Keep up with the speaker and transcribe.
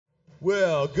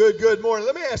Well, good morning.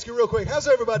 Let me ask you real quick. How's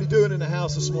everybody doing in the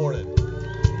house this morning?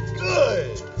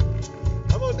 Good.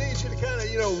 I'm going to need you to kind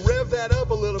of, rev that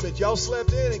up a little bit. Y'all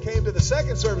slept in and came to the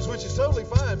second service, which is totally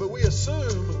fine, but we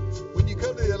assume when you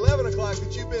come to the 11 o'clock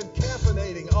that you've been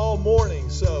caffeinating all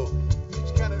morning. So you need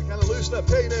to kind of loosen up.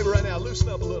 Tell your neighbor right now, loosen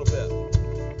up a little bit.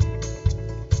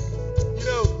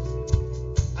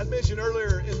 I mentioned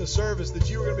earlier in the service that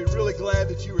you were going to be really glad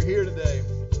that you were here today.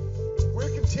 We're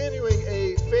continuing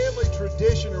a family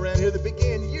tradition around here that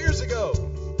began years ago.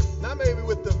 Not maybe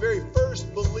with the very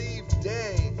first Believe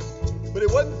Day, but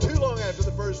it wasn't too long after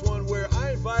the first one where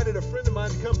I invited a friend of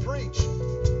mine to come preach.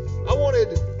 I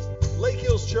wanted Lake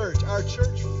Hills Church, our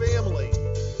church family,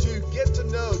 to get to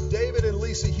know David and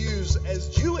Lisa Hughes as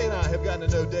Julie and I have gotten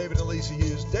to know David and Lisa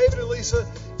Hughes. David and Lisa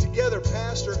together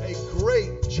pastor a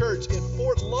great church in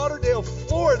Fort Lauderdale,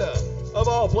 Florida, of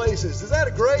all places. Is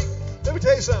that great? Let me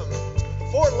tell you something.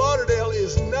 Fort Lauderdale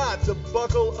is not the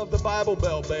buckle of the Bible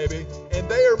Belt, baby. And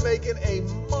they are making a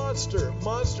monster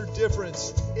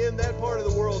difference in that part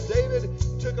of the world. David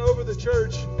took over the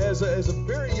church as a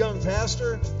very young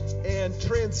pastor and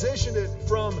transitioned it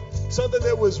from something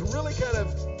that was really kind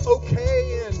of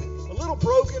okay and a little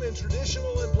broken and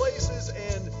traditional in places.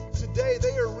 And today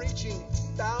they are reaching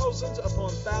thousands upon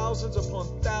thousands upon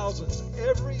thousands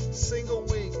every single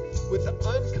week with the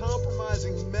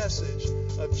uncompromising message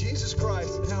of Jesus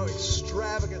Christ and how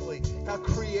extravagantly, how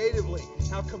creatively,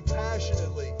 how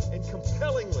compassionately, and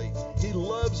compellingly He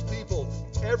loves people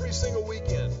every single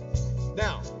weekend.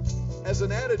 Now, as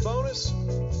an added bonus,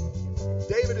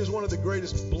 David is one of the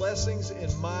greatest blessings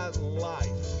in my life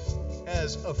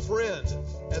as a friend,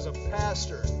 as a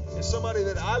pastor, as somebody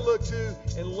that I look to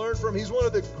and learn from. He's one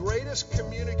of the greatest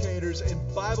communicators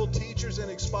and Bible teachers and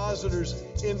expositors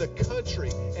in the country.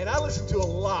 And I listen to a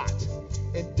lot.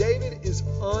 And David is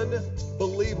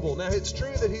unbelievable. Now, it's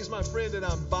true that he's my friend and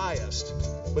I'm biased,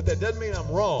 but that doesn't mean I'm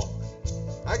wrong.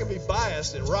 I can be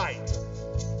biased and right.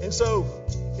 And so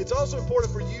it's also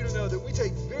important for you to know that we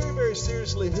take very, very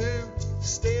seriously who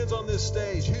stands on this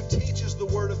stage, who teaches the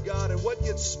Word of God, and what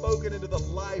gets spoken into the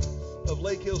life of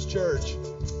Lake Hills Church.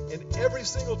 And every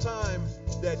single time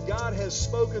that God has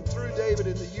spoken through David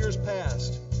in the years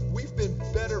past, we've been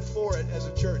better for it as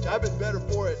a church. I've been better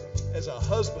for it as a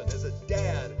husband, as a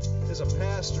dad, as a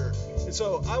pastor. And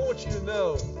so I want you to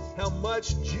know how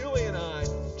much Julie and I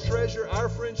treasure our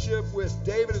friendship with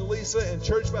David and Lisa and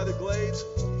Church by the Glades.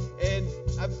 And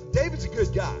David's a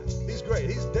good guy. He's great.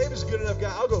 David's a good enough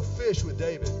guy. I'll go fish with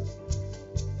David.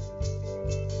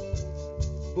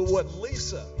 But what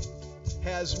Lisa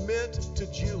has meant to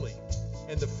Julie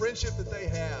and the friendship that they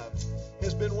have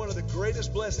has been one of the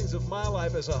greatest blessings of my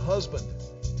life as a husband,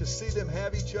 to see them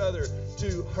have each other,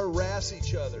 to harass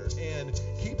each other and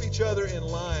keep each other in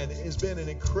line has been an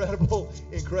incredible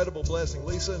blessing.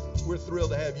 Lisa, we're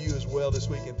thrilled to have you as well this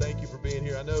week, and thank you for being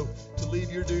here. I know to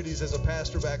leave your duties as a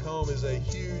pastor back home is a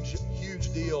huge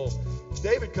deal.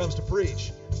 David comes to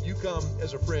preach. You come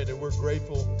as a friend, and we're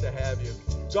grateful to have you.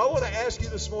 So I want to ask you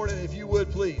this morning, if you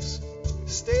would please,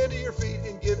 stand to your feet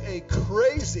and give a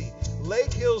crazy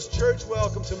Lake Hills Church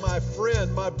welcome to my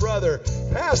friend, my brother,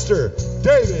 Pastor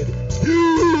David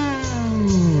Hughes.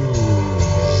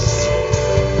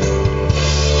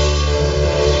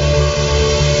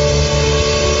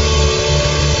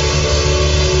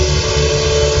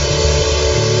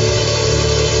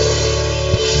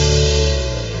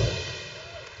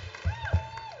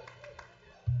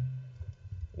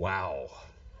 Wow.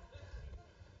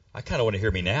 I kind of want to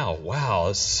hear me now.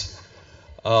 Wow.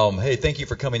 Hey, thank you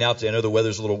for coming out today. I know the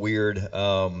weather's a little weird,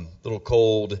 a little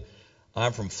cold.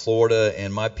 I'm from Florida,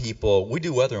 and my people, we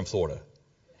do weather in Florida.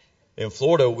 In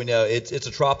Florida, we know it's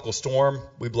a tropical storm.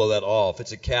 We blow that off.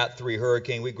 It's a Cat 3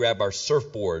 hurricane. We grab our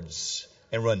surfboards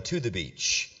and run to the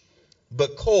beach.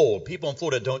 But cold, people in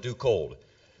Florida don't do cold.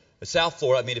 In South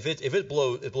Florida, I mean, if it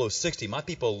blows 60, my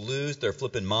people lose their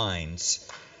flipping minds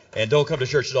and don't come to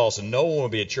church at all. So no one will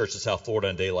be at church in South Florida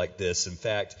on a day like this. In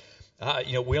fact,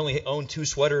 we only own 2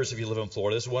 sweaters if you live in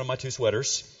Florida. This is one of my 2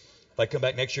 sweaters. If I come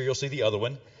back next year, you'll see the other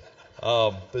one.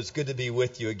 But it's good to be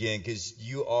with you again, because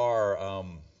you're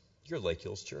Lake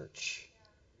Hills Church.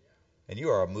 And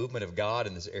you are a movement of God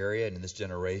in this area and in this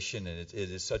generation. And it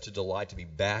is such a delight to be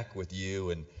back with you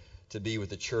and to be with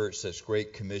the church that's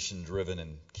great commission driven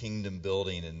and kingdom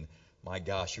building. And my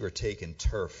gosh, you are taking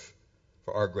turf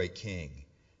for our great King.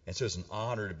 And so it's an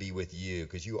honor to be with you,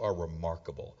 because you are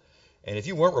remarkable. And if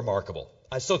you weren't remarkable,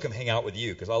 I'd still come hang out with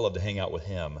you, because I love to hang out with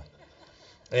him.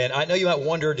 And I know you might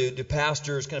wonder, do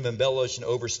pastors kind of embellish and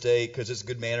overstate because it's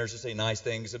good manners to say nice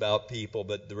things about people?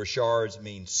 But the Richards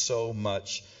mean so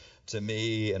much to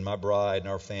me and my bride and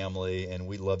our family, and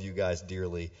we love you guys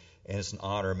dearly. And it's an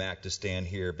honor, Mac, to stand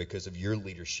here because of your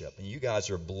leadership. And you guys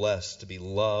are blessed to be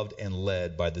loved and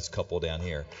led by this couple down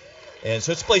here. And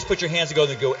so please put your hands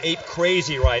together and go ape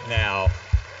crazy right now.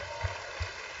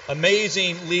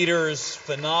 Amazing leaders,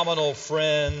 phenomenal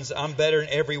friends. I'm better in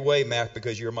every way, Mac,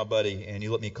 because you're my buddy, and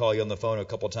you let me call you on the phone a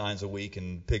couple times a week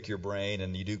and pick your brain,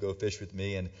 and you do go fish with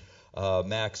me. And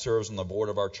Mac serves on the board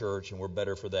of our church, and we're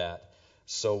better for that.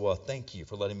 So thank you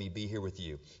for letting me be here with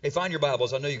you. Hey, find your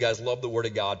Bibles. I know you guys love the Word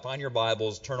of God. Find your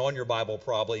Bibles. Turn on your Bible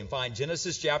probably and find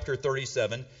Genesis chapter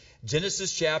 37.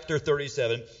 Genesis chapter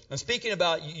 37. I'm speaking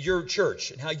about your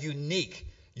church and how unique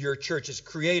your church is,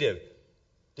 creative.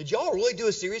 Did y'all really do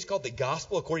a series called The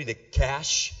Gospel According to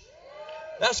Cash?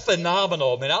 That's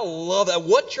phenomenal, man. I love that.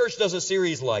 What church does a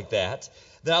series like that?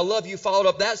 Then I love you followed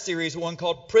up that series, one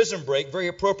called Prison Break. Very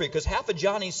appropriate because half of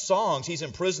Johnny's songs, he's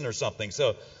in prison or something.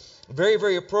 So very,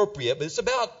 very appropriate. But it's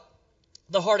about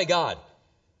the heart of God.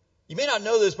 You may not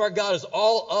know this, but our God is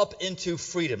all up into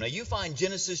freedom. Now, you find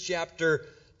Genesis chapter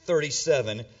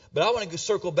 37, but I want to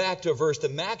circle back to a verse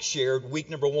that Max shared week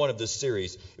number 1 of this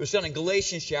series. It was found in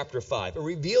Galatians chapter 5. It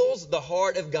reveals the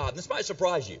heart of God. And this might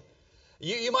surprise you.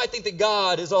 You might think that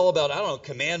God is all about,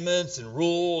 commandments and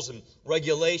rules and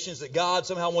regulations, that God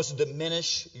somehow wants to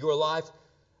diminish your life.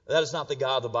 That is not the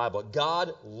God of the Bible.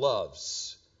 God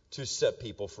loves to set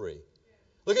people free.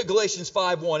 Look at Galatians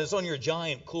 5:1. It's on your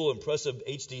giant, cool, impressive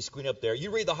HD screen up there.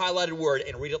 You read the highlighted word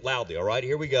and read it loudly, all right?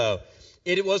 Here we go.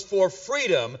 It was for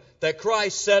freedom that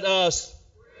Christ set us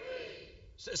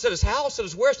free. Set us how? Set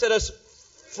us where? Set us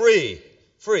free.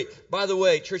 Free. By the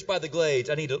way, Church by the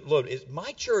Glades, I need to load.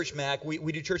 My church, Mac, we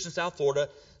do church in South Florida.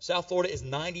 South Florida is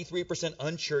 93%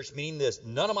 unchurched, meaning this.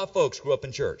 None of my folks grew up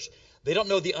in church. They don't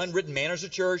know the unwritten manners of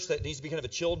church. That needs to be kind of a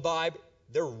chilled vibe.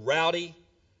 They're rowdy.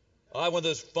 I have one of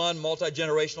those fun,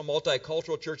 multi-generational,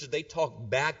 multicultural churches. They talk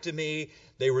back to me.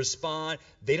 They respond.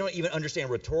 They don't even understand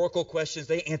rhetorical questions.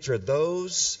 They answer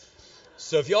those.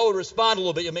 So if y'all would respond a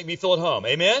little bit, you'll make me feel at home.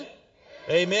 Amen?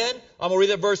 Amen? I'm going to read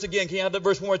that verse again. Can you have that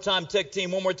verse one more time, tech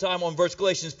team? One more time on verse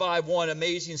Galatians 5:1.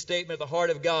 Amazing statement of the heart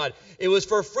of God. It was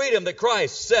for freedom that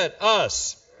Christ set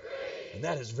us free. And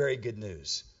that is very good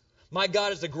news. My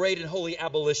God is a great and holy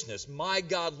abolitionist. My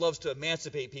God loves to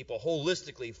emancipate people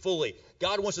holistically, fully.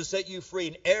 God wants to set you free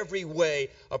in every way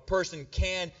a person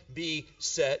can be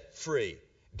set free.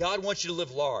 God wants you to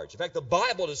live large. In fact, the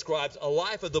Bible describes a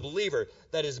life of the believer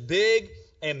that is big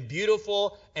and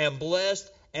beautiful and blessed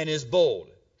and is bold.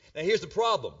 Now, here's the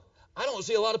problem. I don't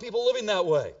see a lot of people living that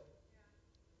way.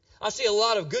 I see a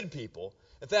lot of good people.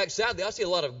 In fact, sadly, I see a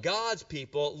lot of God's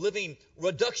people living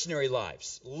reductionary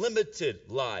lives, limited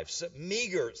lives,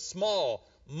 meager, small,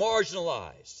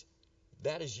 marginalized.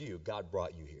 That is you. God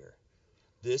brought you here.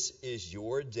 This is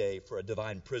your day for a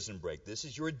divine prison break. This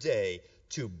is your day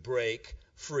to break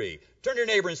free. Turn to your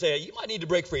neighbor and say, you might need to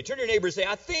break free. Turn to your neighbor and say,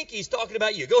 I think he's talking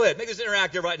about you. Go ahead. Make this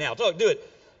interactive right now. Talk. Do it.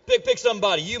 Pick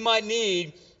somebody. You might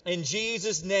need, in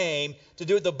Jesus' name, to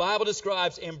do what the Bible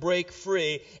describes and break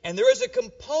free. And there is a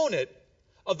component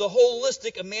of the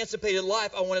holistic, emancipated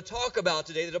life I want to talk about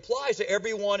today that applies to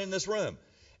everyone in this room.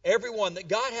 Everyone, that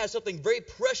God has something very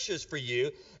precious for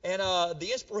you. And the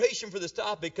inspiration for this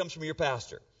topic comes from your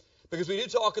pastor. Because we do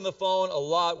talk on the phone a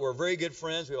lot. We're very good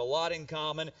friends. We have a lot in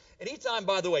common. Anytime,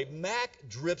 by the way, Mac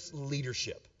drips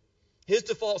leadership. His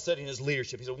default setting is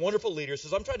leadership. He's a wonderful leader. So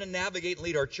as I'm trying to navigate and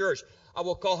lead our church, I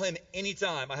will call him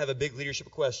anytime I have a big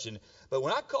leadership question. But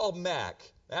when I called Mac,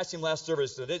 I asked him last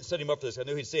service, I didn't set him up for this. I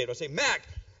knew he'd say it. I say, Mac,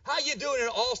 how you doing in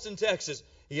Austin, Texas?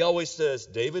 He always says,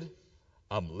 David,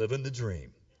 I'm living the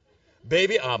dream.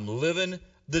 Baby, I'm living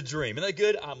the dream. Isn't that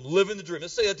good? I'm living the dream.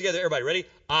 Let's say that together, everybody. Ready?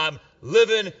 I'm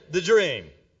living the dream.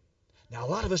 Now, a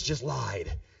lot of us just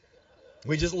lied.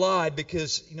 We just lied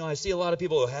because, I see a lot of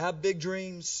people who have big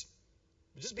dreams.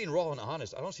 Just being raw and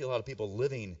honest, I don't see a lot of people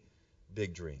living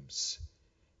big dreams.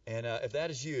 And if that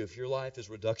is you, if your life is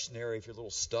reductionary, if you're a little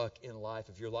stuck in life,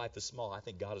 if your life is small, I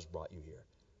think God has brought you here.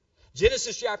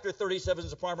 Genesis chapter 37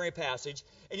 is the primary passage.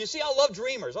 And you see, I love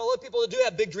dreamers. I love people that do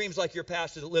have big dreams like your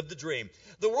pastor that live the dream.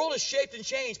 The world is shaped and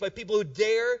changed by people who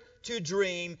dare to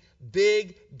dream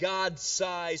big,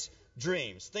 God-sized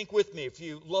dreams. Think with me, if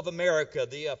you love America,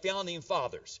 the founding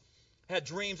fathers had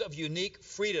dreams of unique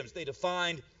freedoms they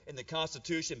defined in the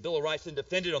Constitution, Bill of Rights, and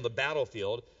defended on the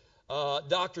battlefield.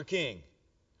 Dr. King,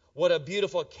 what a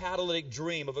beautiful catalytic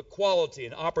dream of equality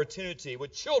and opportunity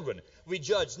with children. We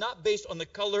judge not based on the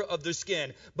color of their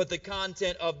skin, but the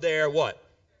content of their what?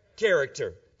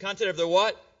 Character. Content of their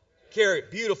what? Character.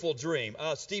 Beautiful dream.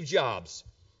 Steve Jobs.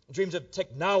 Dreams of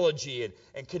technology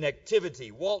and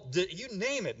connectivity. You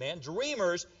name it, man.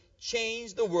 Dreamers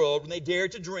changed the world when they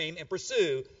dared to dream and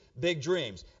pursue big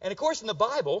dreams. And of course, in the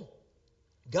Bible,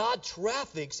 God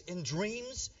traffics in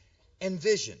dreams and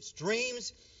visions.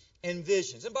 Dreams and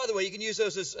visions. And by the way, you can use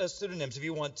those as pseudonyms if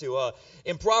you want to.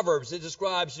 In Proverbs, it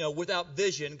describes, without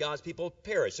vision, God's people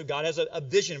perish. So God has a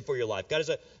vision for your life. God has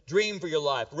a dream for your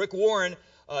life. Rick Warren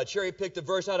cherry-picked a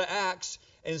verse out of Acts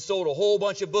and sold a whole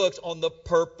bunch of books on the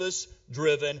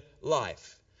purpose-driven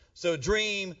life. So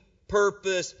dream,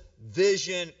 purpose,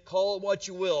 vision, call it what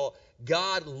you will.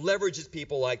 God leverages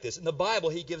people like this. In the Bible,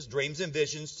 he gives dreams and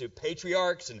visions to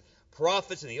patriarchs and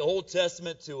prophets in the Old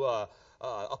Testament, to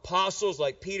apostles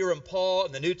like Peter and Paul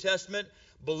in the New Testament.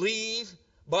 Believe.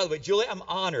 By the way, Julie, I'm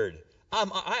honored.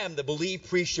 I am the Believe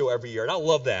pre-show every year, and I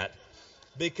love that.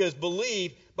 Because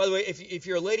Believe, by the way, if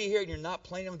you're a lady here and you're not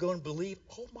planning on going to Believe,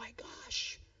 oh my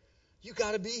gosh, you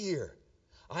got to be here.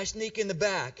 I sneak in the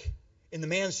back, in the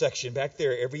men's section back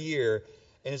there every year,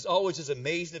 and it's always this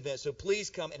amazing event. So please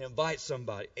come and invite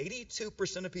somebody.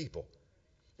 82% of people,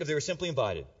 if they were simply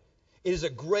invited. It is a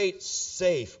great,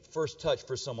 safe first touch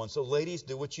for someone. So ladies,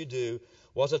 do what you do.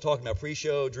 What was I talking about?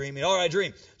 Pre-show, dreaming. All right,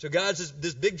 dream. So God's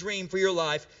this big dream for your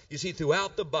life. You see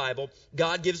throughout the Bible,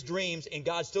 God gives dreams, and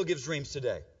God still gives dreams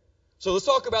today. So let's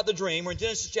talk about the dream. We're in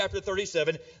Genesis chapter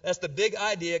 37. That's the big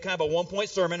idea, kind of a one-point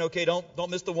sermon. Okay, don't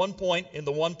miss the 1 point in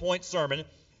the one-point sermon.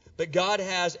 But God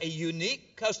has a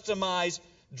unique, customized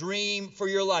dream for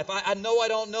your life. I know I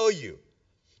don't know you,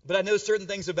 but I know certain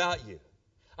things about you.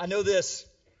 I know this.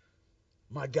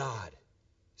 My God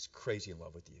is crazy in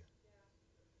love with you.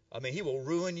 I mean, he will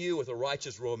ruin you with a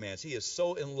righteous romance. He is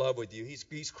so in love with you.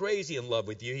 He's crazy in love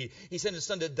with you. He sent his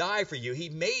son to die for you. He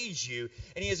made you,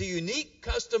 and he has a unique,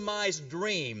 customized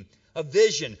dream, a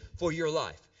vision for your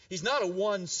life. He's not a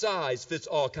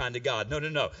one-size-fits-all kind of God.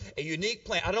 No. A unique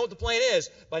plan. I don't know what the plan is,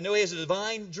 but I know he has a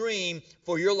divine dream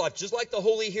for your life. Just like the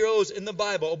holy heroes in the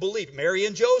Bible, a belief. Mary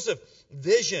and Joseph,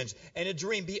 visions and a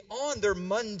dream beyond their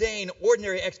mundane,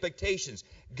 ordinary expectations.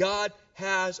 God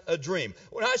has a dream.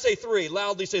 When I say three,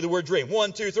 loudly say the word dream.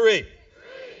 1, 2, 3. Dream.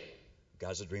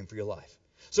 God's a dream for your life.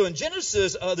 So in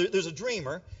Genesis, there's a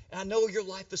dreamer, and I know your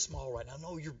life is small right now. I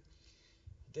know you're,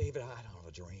 David, I don't have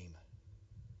a dream.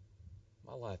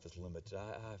 My life is limited.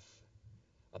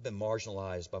 I've been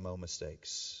marginalized by my own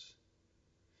mistakes.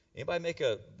 Anybody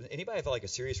have like a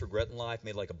serious regret in life?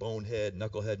 Made like a bonehead,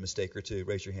 knucklehead mistake or two?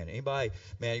 Raise your hand. Anybody,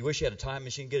 man, you wish you had a time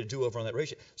machine, get a do-over on that?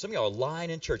 Raise your, some of y'all are lying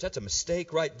in church. That's a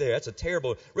mistake right there. That's a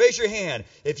terrible. Raise your hand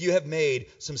if you have made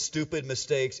some stupid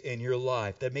mistakes in your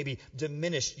life that maybe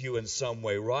diminished you in some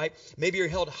way, right? Maybe you're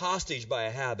held hostage by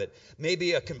a habit.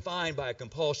 Maybe confined by a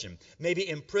compulsion. Maybe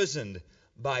imprisoned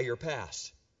by your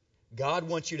past. God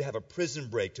wants you to have a prison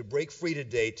break, to break free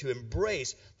today, to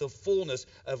embrace the fullness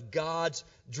of God's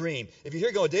dream. If you're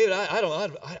here going, David, I don't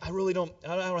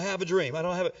have a dream. I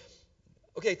don't have it.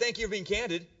 Okay, thank you for being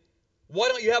candid. Why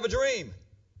don't you have a dream?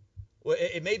 Well,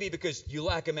 it may be because you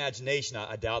lack imagination.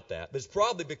 I doubt that. But it's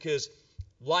probably because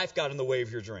life got in the way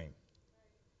of your dream.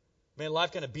 Man,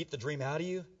 life kind of beat the dream out of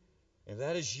you. If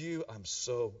that is you, I'm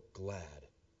so glad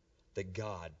that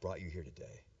God brought you here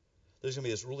today. There's going to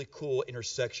be this really cool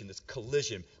intersection, this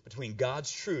collision between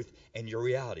God's truth and your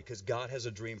reality, because God has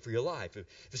a dream for your life. If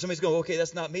somebody's going, okay,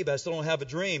 that's not me, but I still don't have a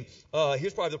dream,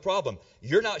 here's probably the problem.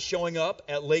 You're not showing up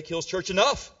at Lake Hills Church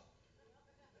enough.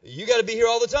 You got to be here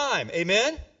all the time.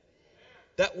 Amen?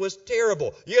 That was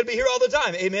terrible. You got to be here all the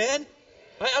time. Amen?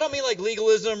 I don't mean like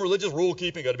legalism, religious rule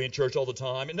keeping, got to be in church all the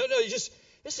time. No,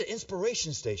 it's an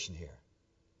inspiration station here.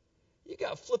 You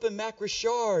got flippin' Mac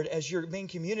Richard as your main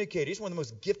communicator. He's one of the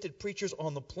most gifted preachers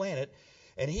on the planet.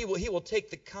 And he will take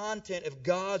the content of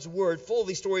God's word, full of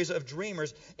these stories of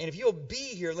dreamers. And if you'll be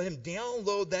here, let him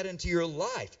download that into your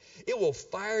life. It will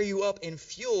fire you up and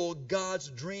fuel God's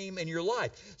dream in your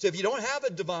life. So if you don't have a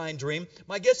divine dream,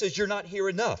 my guess is you're not here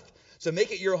enough. So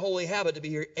make it your holy habit to be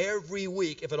here every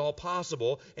week, if at all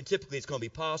possible. And typically it's going to be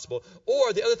possible.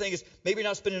 Or the other thing is maybe you're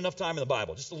not spending enough time in the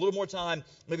Bible. Just a little more time,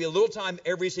 maybe a little time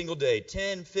every single day.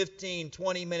 10, 15,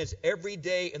 20 minutes every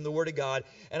day in the Word of God.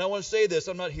 And I want to say this.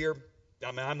 I'm not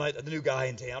the new guy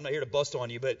in town. I'm not here to bust on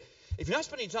you. But if you're not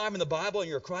spending time in the Bible and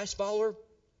you're a Christ follower,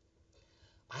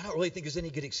 I don't really think there's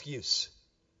any good excuse.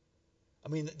 I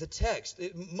mean, the text,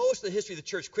 most of the history of the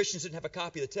church, Christians didn't have a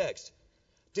copy of the text.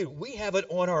 Dude, we have it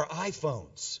on our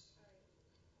iPhones.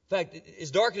 In fact,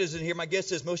 as dark as it is in here, my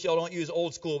guess is most of y'all don't use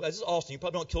old school. This is Austin. You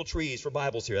probably don't kill trees for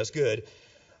Bibles here. That's good.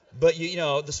 But, you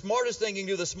know, the smartest thing you can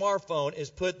do with a smartphone is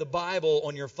put the Bible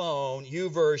on your phone,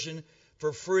 YouVersion,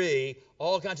 for free,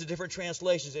 all kinds of different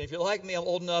translations. And if you're like me, I'm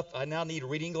old enough, I now need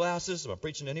reading glasses. Am I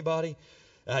preaching to anybody?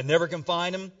 I never can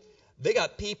find them. They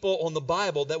got people on the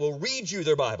Bible that will read you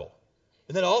their Bible.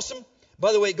 Isn't that awesome?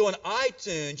 By the way, go on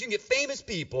iTunes. You can get famous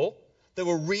people that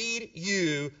will read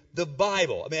you the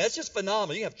Bible. I mean, that's just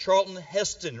phenomenal. You can have Charlton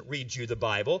Heston read you the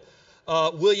Bible.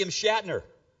 William Shatner.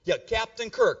 Yeah,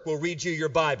 Captain Kirk will read you your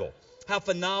Bible. How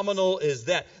phenomenal is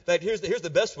that? In fact, here's the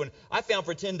best one. I found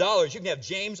for $10, you can have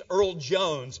James Earl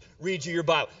Jones read you your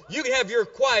Bible. You can have your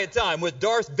quiet time with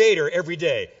Darth Vader every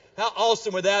day. How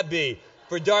awesome would that be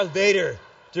for Darth Vader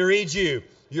to read you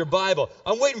your Bible?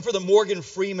 I'm waiting for the Morgan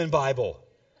Freeman Bible.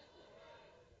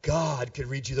 God could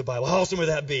read you the Bible. How awesome would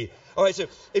that be? All right, so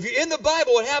if you're in the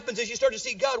Bible, what happens is you start to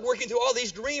see God working through all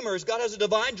these dreamers. God has a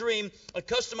divine dream, a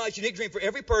customized, unique dream for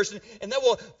every person, and that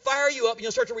will fire you up, and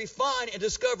you'll start to refine and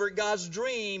discover God's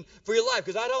dream for your life.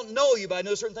 Because I don't know you, but I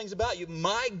know certain things about you.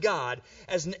 My God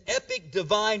has an epic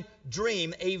divine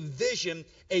dream, a vision,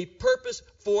 a purpose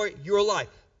for your life.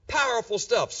 Powerful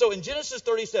stuff. So in Genesis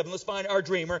 37, let's find our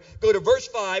dreamer. Go to verse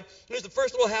 5. Here's the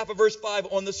first little half of verse 5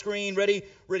 on the screen. Ready?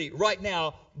 Right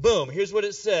now. Boom. Here's what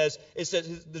it says. It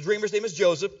says the dreamer's name is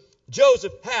Joseph.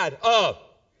 Joseph had a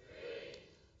dream.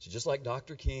 So just like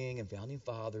Dr. King and founding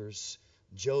fathers,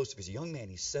 Joseph is a young man.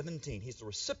 He's 17. He's the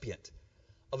recipient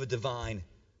of a divine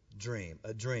dream.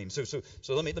 A dream. So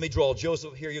let me draw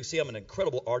Joseph here. You can see I'm an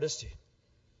incredible artist.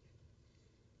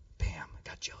 Bam. I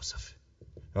got Joseph.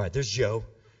 All right. There's Joe.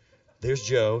 There's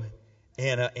Joe,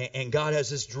 and God has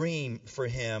this dream for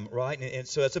him, right? And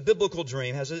so it's a biblical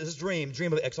dream. Has this dream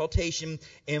of exaltation,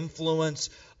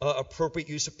 influence, appropriate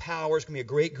use of power. It's going to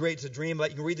be a great. It's a dream. You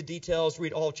can read the details.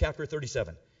 Read all of chapter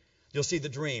 37. You'll see the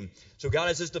dream. So God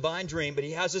has this divine dream, but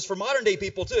He has this for modern day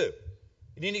people too.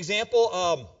 You need an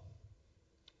example?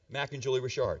 Mac and Julie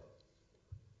Richard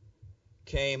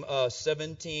came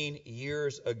 17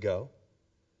 years ago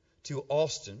to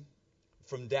Austin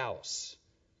from Dallas.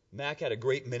 Mac had a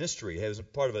great ministry. He was a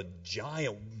part of a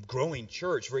giant, growing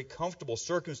church, very comfortable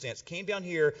circumstance. Came down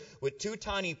here with two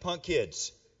tiny punk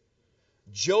kids.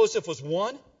 Joseph was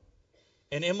 1,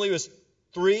 and Emily was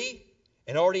 3,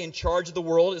 and already in charge of the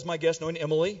world, is my guess, knowing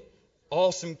Emily.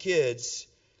 Awesome kids.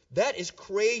 That is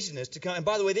craziness to come. And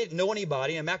by the way, they didn't know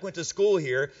anybody, and Mac went to school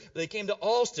here, but they came to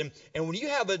Austin. And when you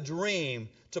have a dream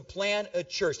to plant a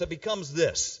church that becomes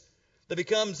this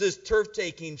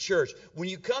turf-taking church. When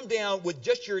you come down with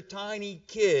just your tiny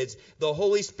kids, the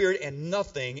Holy Spirit and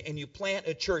nothing, and you plant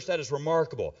a church, that is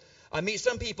remarkable. I meet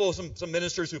some people, some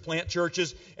ministers who plant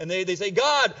churches, and they say,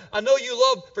 God, I know you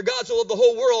love, for God so loved the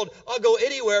whole world, I'll go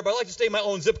anywhere, but I like to stay in my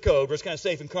own zip code where it's kind of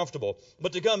safe and comfortable.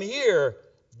 But to come here,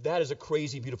 that is a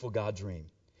crazy, beautiful God dream.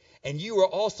 And you are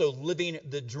also living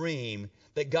the dream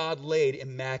that God laid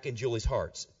in Mac and Julie's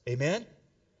hearts. Amen?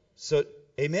 So,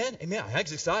 amen? Amen.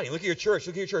 That's exciting. Look at your church.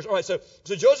 All right, so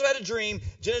Joseph had a dream,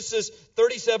 Genesis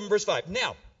 37, verse 5.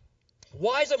 Now,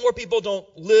 why is it more people don't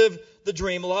live the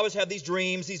dream? A lot of us have these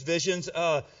dreams, these visions.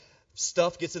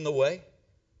 Stuff gets in the way.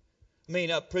 I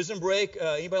mean, Prison Break.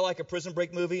 Anybody like a Prison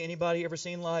Break movie? Anybody ever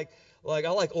seen like I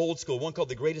like old school, one called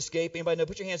The Great Escape. Anybody know?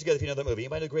 Put your hands together if you know that movie.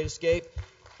 Anybody know The Great Escape?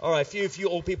 All right, few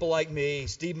old people like me.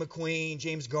 Steve McQueen,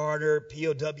 James Garner,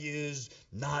 POWs,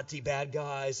 Nazi bad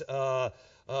guys.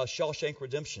 Shawshank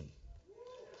Redemption.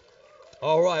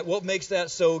 All right, what makes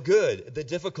that so good? The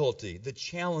difficulty, the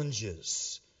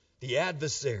challenges, the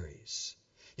adversaries.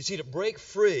 You see, to break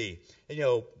free,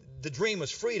 the dream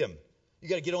was freedom. You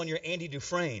got to get on your Andy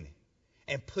Dufresne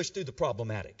and push through the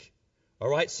problematic. All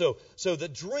right, so the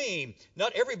dream,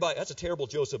 not everybody, that's a terrible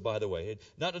Joseph, by the way.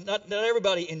 Not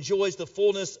everybody enjoys the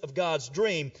fullness of God's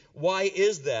dream. Why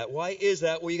is that? Well,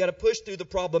 you got to push through the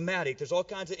problematic. There's all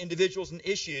kinds of individuals and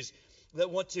issues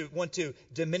that want to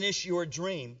diminish your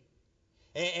dream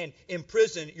and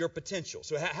imprison your potential.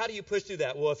 So how do you push through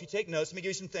that? Well, if you take notes, let me give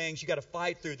you some things you got to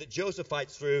fight through that Joseph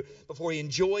fights through before he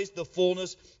enjoys the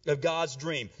fullness of God's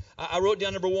dream. I wrote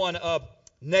down number 1,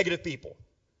 negative people.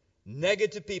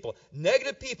 Negative people.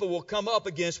 Negative people will come up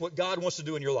against what God wants to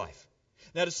do in your life.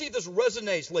 Now, to see if this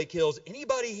resonates, Lake Hills,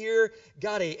 anybody here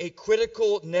got a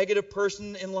critical, negative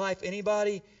person in life?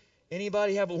 Anybody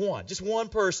have one? Just one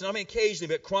person. I mean,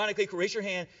 occasionally, but chronically. Raise your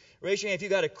hand. Raise your hand if you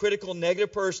got a critical,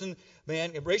 negative person.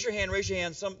 Man, raise your hand. Raise your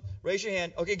hand. Raise your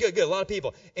hand. Okay, good. A lot of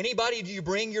people. Anybody? Do you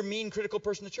bring your mean, critical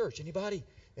person to church? Anybody?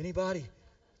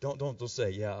 Don't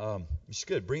say. Yeah. It's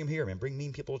good. Bring them here, man. Bring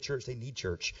mean people to church. They need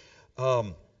church.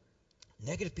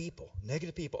 Negative people.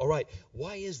 All right.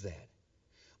 Why is that?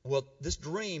 Well, this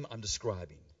dream I'm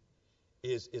describing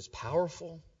is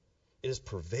powerful. It is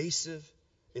pervasive.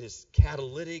 It is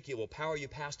catalytic. It will power you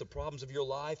past the problems of your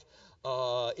life.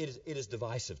 It is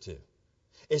divisive, too.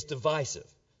 It's divisive.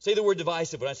 Say the word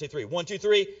divisive when I say 3. 1, 2,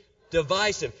 3.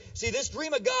 Divisive. See, this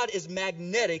dream of God is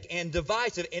magnetic and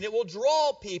divisive, and it will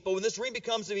draw people. When this dream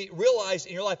becomes to be realized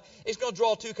in your life, it's going to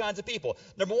draw two kinds of people.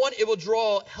 Number one, it will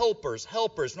draw helpers.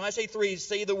 Helpers. When I say three,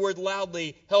 say the word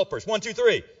loudly, helpers. 1, 2,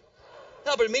 3.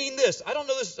 Helper, meaning this. I don't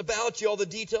know this about you, all the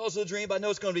details of the dream, but I know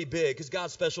it's going to be big because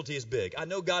God's specialty is big. I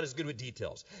know God is good with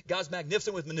details. God's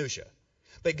magnificent with minutia.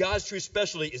 But God's true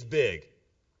specialty is big.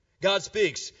 God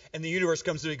speaks, and the universe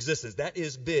comes into existence. That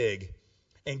is big.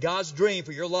 And God's dream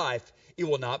for your life, it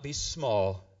will not be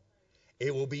small.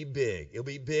 It will be big. It'll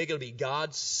be big. It'll be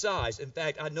God's size. In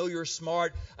fact, I know you're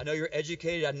smart. I know you're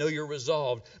educated. I know you're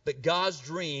resolved. But God's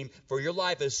dream for your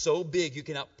life is so big you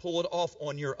cannot pull it off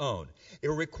on your own. It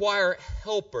will require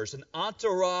helpers, an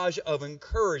entourage of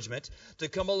encouragement to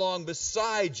come along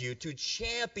beside you, to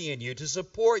champion you, to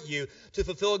support you, to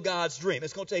fulfill God's dream.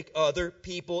 It's going to take other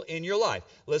people in your life.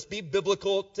 Let's be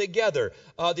biblical together.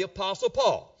 The Apostle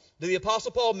Paul. Did the Apostle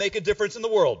Paul make a difference in the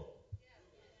world?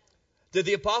 Did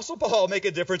the Apostle Paul make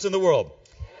a difference in the world?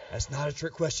 That's not a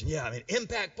trick question. Yeah, I mean,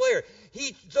 impact player.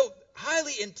 He so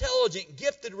highly intelligent,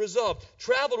 gifted, resolved,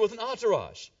 traveled with an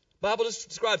entourage. The Bible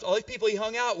describes all these people he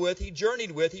hung out with, he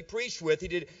journeyed with, he preached with. He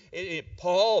did.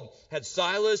 Paul had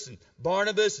Silas and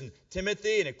Barnabas and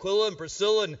Timothy and Aquila and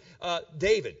Priscilla and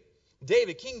David.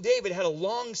 King David had a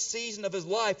long season of his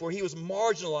life where he was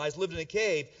marginalized, lived in a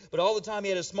cave, but all the time he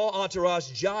had a small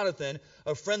entourage, Jonathan,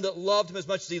 a friend that loved him as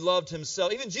much as he loved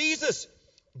himself. Even Jesus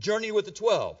journeyed with the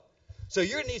 12. So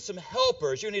you're going to need some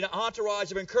helpers. You're going to need an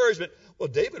entourage of encouragement. Well,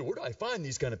 David, where do I find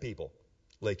these kind of people?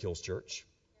 Lake Hills Church.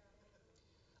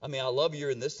 I mean, I love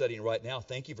you're in this setting right now.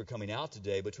 Thank you for coming out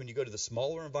today. But when you go to the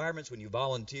smaller environments, when you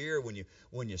volunteer, when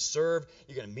you serve,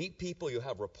 you're going to meet people. You'll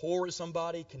have rapport with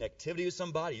somebody, connectivity with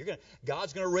somebody.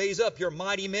 God's going to raise up your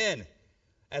mighty men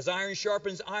as iron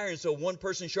sharpens iron. So one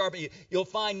person sharpens you. You'll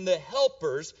find the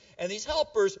helpers, and these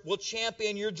helpers will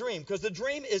champion your dream because the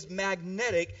dream is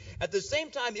magnetic. At the same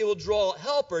time, it will draw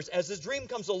helpers. As this dream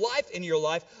comes to life in your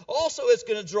life, also it's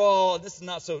going to draw, this is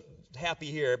not so happy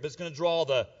here, but it's going to draw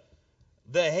the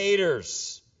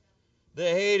haters. The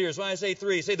haters. When I say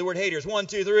three, say the word haters. 1,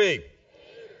 2, 3. Haters.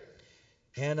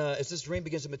 And as this dream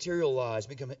begins to materialize,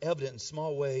 become evident in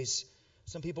small ways,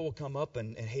 some people will come up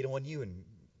and hate on you and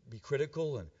be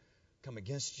critical and come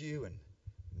against you and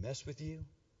mess with you.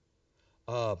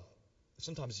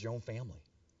 Sometimes it's your own family.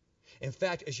 In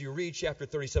fact, as you read chapter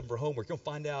 37 for homework, you'll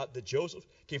find out that Joseph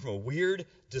came from a weird,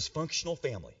 dysfunctional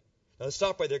family. Now, let's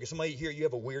stop right there because somebody here, you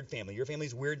have a weird family. Your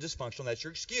family's weird, dysfunctional. That's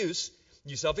your excuse.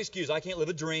 You self-excuse. I can't live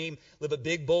a dream, live a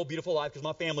big, bold, beautiful life because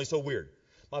my family's so weird.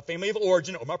 My family of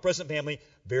origin or my present family,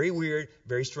 very weird,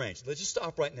 very strange. Let's just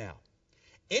stop right now.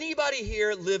 Anybody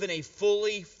here live in a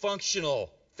fully functional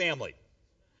family?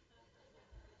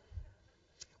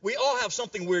 We all have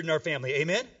something weird in our family.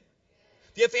 Amen?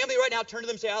 If you have family right now, turn to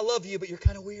them and say, I love you, but you're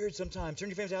kind of weird sometimes. Turn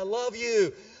to your family and say, I love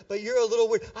you, but you're a little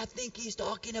weird. I think he's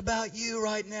talking about you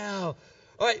right now.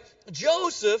 All right,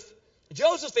 Joseph's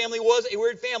family was a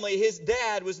weird family. His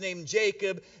dad was named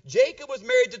Jacob. Jacob was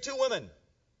married to 2 women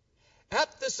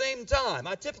at the same time.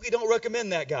 I typically don't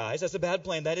recommend that, guys. That's a bad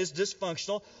plan. That is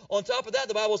dysfunctional. On top of that,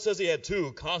 the Bible says he had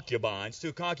 2 concubines.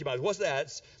 What's that?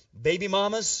 It's baby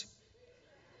mamas.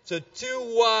 So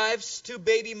 2 wives, 2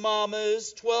 baby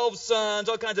mamas, 12 sons,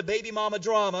 all kinds of baby mama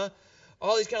drama.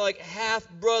 All these kind of like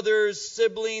half-brothers,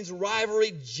 siblings,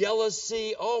 rivalry,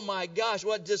 jealousy. Oh my gosh,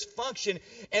 what dysfunction.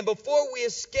 And before we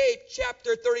escape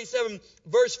chapter 37,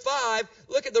 verse 5,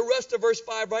 look at the rest of verse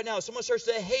 5 right now. Someone starts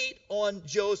to hate on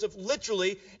Joseph,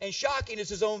 literally, and shocking is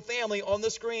his own family on the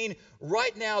screen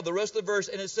right now, the rest of the verse.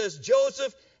 And it says,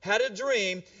 Joseph had a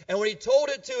dream, and when he told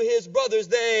it to his brothers,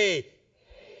 they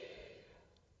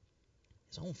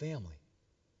his own family.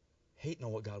 Hating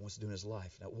on what God wants to do in his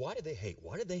life. Now, why did they hate?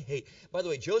 Why did they hate? By the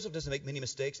way, Joseph doesn't make many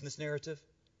mistakes in this narrative.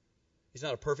 He's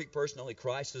not a perfect person. Only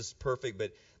Christ is perfect,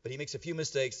 but he makes a few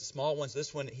mistakes, small ones.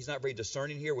 This one, he's not very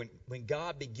discerning here. When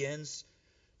God begins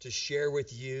to share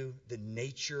with you the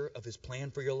nature of his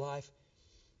plan for your life,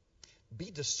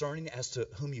 be discerning as to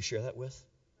whom you share that with.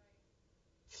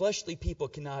 Fleshly people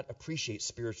cannot appreciate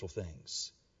spiritual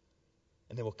things,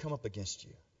 and they will come up against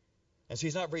you. And so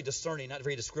he's not very discerning, not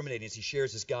very discriminating as he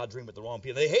shares his God dream with the wrong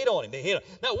people. They hate on him.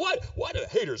 Now, why do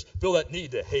haters feel that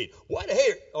need to hate? Why do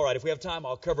haters? All right, if we have time,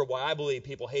 I'll cover why I believe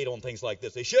people hate on things like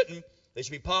this. They shouldn't. They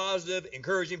should be positive,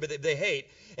 encouraging, but they hate.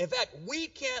 In fact, we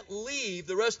can't leave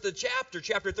the rest of the chapter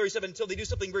 37, until they do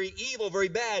something very evil, very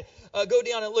bad. Go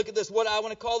down and look at this. What I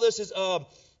want to call this is,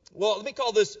 let me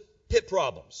call this pit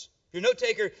problems. If you're a note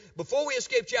taker, before we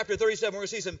escape chapter 37, we're going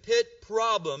to see some pit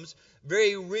problems,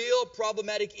 very real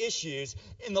problematic issues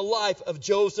in the life of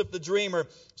Joseph the dreamer.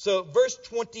 So verse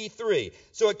 23.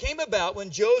 So it came about when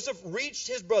Joseph reached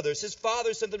his brothers. His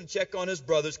father sent them to check on his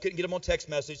brothers. Couldn't get them on text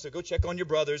message, so go check on your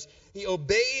brothers. He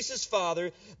obeys his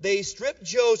father. They stripped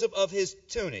Joseph of his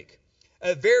tunic,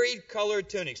 a varied colored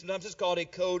tunic. Sometimes it's called a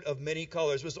coat of many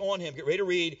colors. It was on him. Get ready to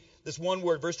read this one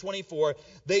word, verse 24.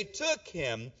 They took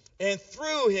him and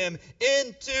threw him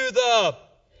into the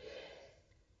pit.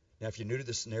 Now, if you're new to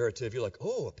this narrative, you're like,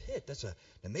 oh, a pit. That's an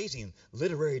amazing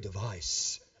literary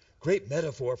device. Great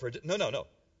metaphor for... No.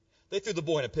 They threw the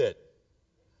boy in a pit.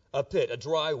 A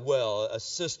dry well, a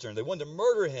cistern. They wanted to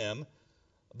murder him,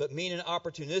 but mean and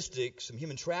opportunistic, some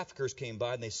human traffickers came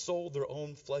by and they sold their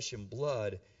own flesh and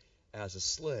blood as a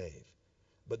slave.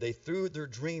 But they threw their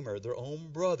dreamer, their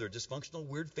own brother, dysfunctional,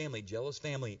 weird family, jealous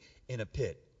family, in a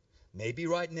pit. Maybe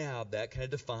right now that kind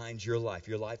of defines your life.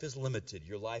 Your life is limited.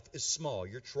 Your life is small.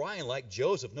 You're trying like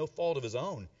Joseph, no fault of his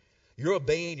own. You're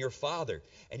obeying your father,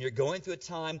 and you're going through a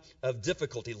time of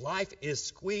difficulty. Life is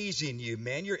squeezing you,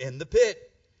 man. You're in the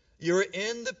pit. You're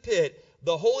in the pit.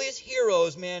 The holiest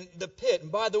heroes, man, the pit. And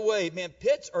by the way, man,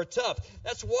 pits are tough.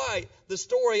 That's why the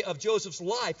story of Joseph's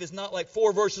life is not like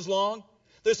 4 verses long.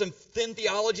 There's some thin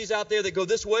theologies out there that go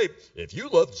this way. If you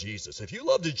love Jesus, if you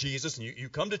love Jesus and you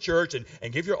come to church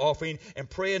and give your offering and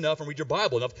pray enough and read your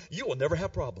Bible enough, you will never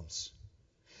have problems.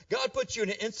 God puts you in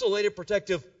an insulated,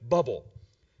 protective bubble.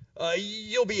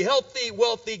 You'll be healthy,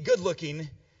 wealthy, good-looking.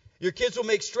 Your kids will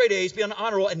make straight A's, be on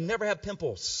honor roll, and never have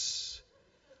pimples.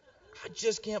 I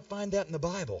just can't find that in the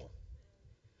Bible.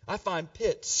 I find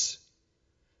pits.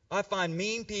 I find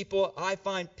mean people. I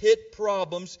find pit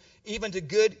problems, even to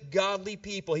good, godly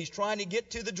people. He's trying to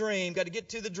get to the dream, got to get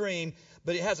to the dream,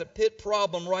 but it has a pit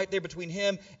problem right there between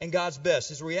him and God's best,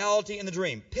 his reality and the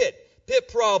dream. Pit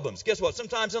problems. Guess what?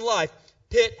 Sometimes in life,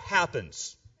 pit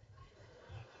happens.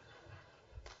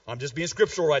 I'm just being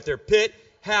scriptural right there. Pit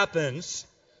happens.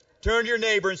 Turn to your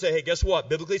neighbor and say, hey, guess what?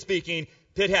 Biblically speaking,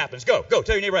 pit happens. Go.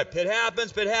 Tell your neighbor, right? Pit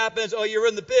happens. Oh, you're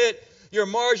in the pit. You're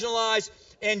marginalized.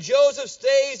 And Joseph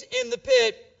stays in the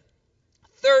pit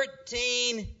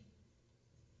 13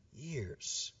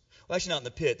 years. Well, actually not in the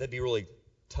pit. That'd be really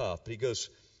tough. But he goes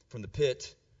from the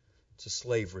pit to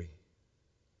slavery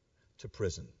to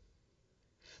prison.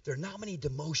 There are not many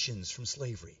demotions from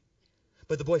slavery.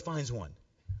 But the boy finds one.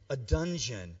 A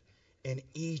dungeon in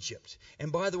Egypt.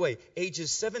 And by the way,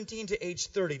 ages 17 to age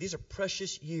 30, these are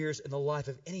precious years in the life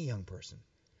of any young person.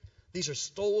 These are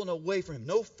stolen away from him.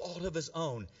 No fault of his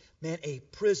own. Man, a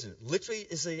prison. Literally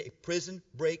is a prison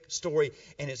break story.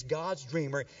 And it's God's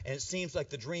dreamer. And it seems like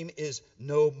the dream is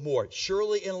no more.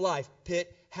 Surely in life,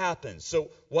 pit happens.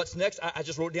 So what's next? I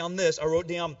just wrote down this. I wrote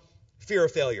down fear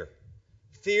of failure.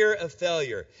 Fear of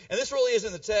failure. And this really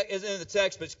isn't in the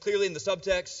text, but it's clearly in the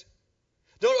subtext.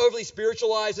 Don't overly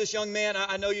spiritualize this young man.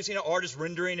 I know you've seen an artist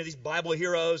rendering of these Bible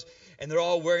heroes, and they're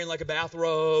all wearing like a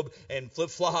bathrobe and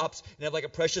flip-flops and have like a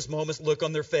precious moments look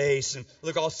on their face and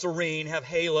look all serene, have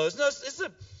halos. No, it's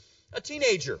a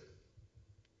teenager,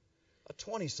 a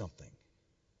 20-something.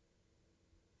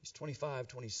 He's 25,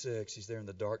 26. He's there in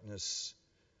the darkness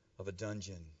of a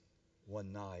dungeon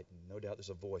one night, and no doubt there's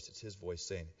a voice. It's his voice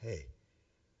saying, hey,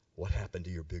 what happened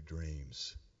to your big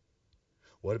dreams?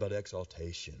 What about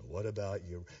exaltation? What about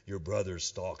your brother's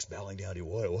stalks bowing down to you?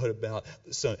 What about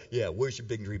the son? Yeah, where's your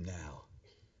big dream now?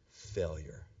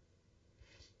 Failure.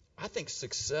 I think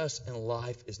success in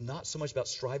life is not so much about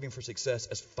striving for success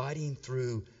as fighting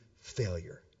through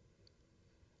failure.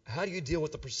 How do you deal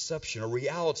with the perception or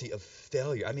reality of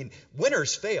failure? I mean,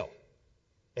 winners fail.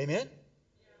 Amen?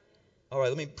 All right,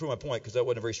 let me prove my point because that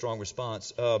wasn't a very strong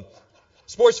response.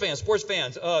 Sports fans.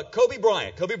 Kobe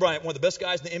Bryant, one of the best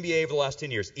guys in the NBA over the last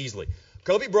 10 years, easily.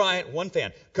 Kobe Bryant, one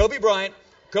fan. Kobe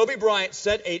Bryant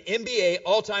set an NBA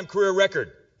all-time career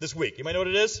record this week. You might know what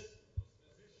it is?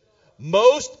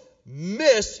 Most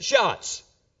missed shots.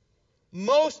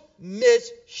 Most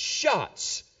missed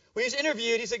shots. When he was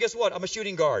interviewed, he said, guess what? I'm a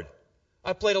shooting guard.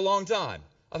 I've played a long time.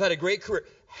 I've had a great career.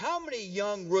 How many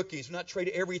young rookies would not trade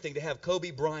everything to have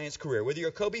Kobe Bryant's career? Whether you're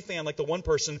a Kobe fan like the one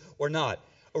person or not.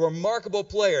 A remarkable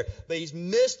player, but he's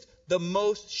missed the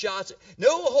most shots.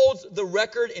 No one holds the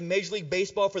record in Major League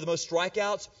Baseball for the most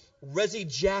strikeouts. Reggie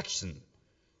Jackson.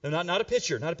 No, not a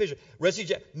pitcher. Reggie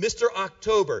Jackson, Mr.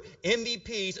 October,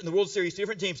 MVPs in the World Series,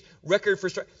 different teams. Record for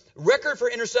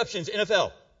interceptions,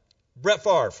 NFL. Brett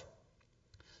Favre.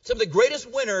 Some of the greatest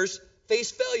winners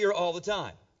face failure all the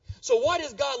time. So why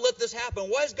does God let this happen?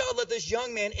 Why does God let this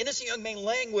young man, innocent young man,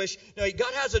 languish?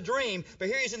 God has a dream, but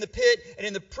here he's in the pit and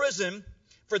in the prison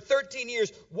for 13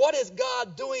 years. What is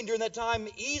God doing during that time?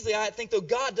 Easily, I think, though,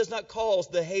 God does not cause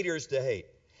the haters to hate.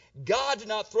 God did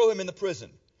not throw him in the prison.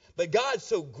 But God's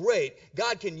so great,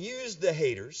 God can use the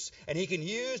haters, and he can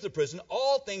use the prison.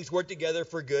 All things work together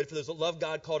for good for those that love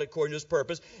God, called according to his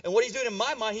purpose. And what he's doing in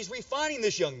my mind, he's refining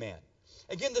this young man.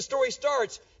 Again, the story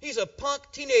starts, he's a punk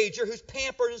teenager who's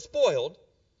pampered and spoiled.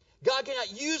 God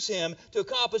cannot use him to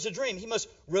accomplish a dream. He must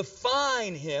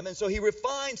refine him, and so he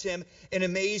refines him in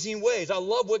amazing ways. I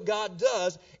love what God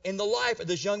does in the life of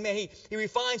this young man. He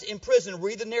refines in prison.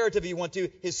 Read the narrative if you want to.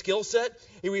 His skill set.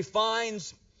 He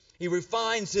refines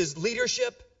his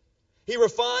leadership. He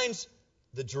refines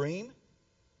the dream.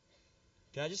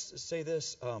 Can I just say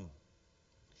this?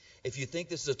 If you think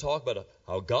this is a talk about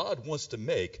how God wants to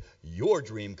make your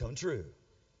dream come true,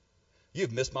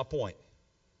 you've missed my point.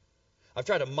 I've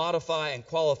tried to modify and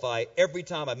qualify every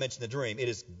time I mention the dream. It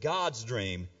is God's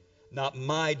dream, not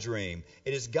my dream.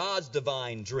 It is God's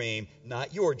divine dream,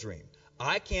 not your dream.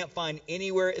 I can't find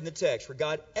anywhere in the text where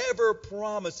God ever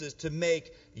promises to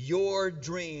make your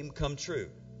dream come true.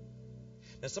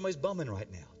 Now, somebody's bumming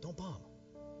right now. Don't bum.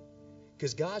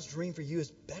 Because God's dream for you is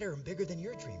better and bigger than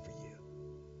your dream for you.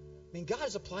 I mean, God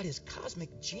has applied his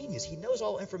cosmic genius. He knows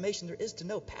all information there is to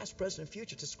know, past, present, and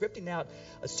future, to scripting out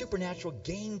a supernatural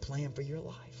game plan for your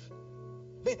life.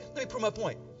 Man, let me prove my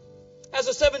point. As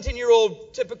a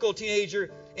 17-year-old typical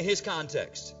teenager in his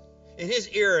context, in his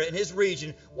era, in his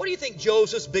region, what do you think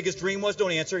Joseph's biggest dream was?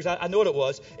 Don't answer, because I know what it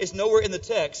was. It's nowhere in the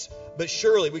text, but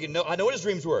surely we can know. I know what his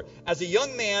dreams were. As a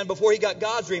young man, before he got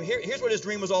God's dream, here's what his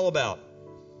dream was all about.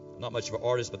 I'm not much of an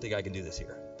artist, but I think I can do this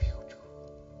here.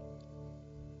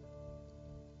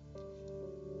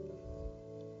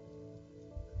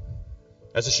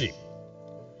 As a sheep.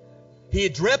 He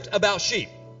had dreamt about sheep.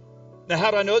 Now,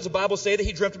 how do I know? Does the Bible say that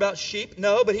he dreamt about sheep?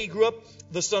 No, but he grew up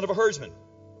the son of a herdsman.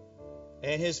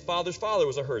 And his father's father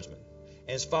was a herdsman.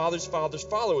 And his father's father's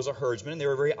father was a herdsman. And they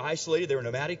were very isolated. They were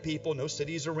nomadic people. No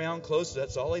cities around close.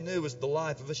 That's all they knew was the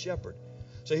life of a shepherd.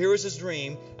 So here was his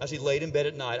dream as he laid in bed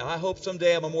at night. I hope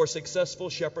someday I'm a more successful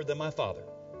shepherd than my father.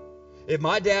 If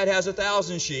my dad has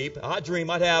 1,000 sheep, I dream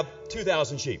I'd have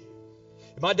 2,000 sheep.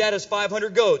 If my dad has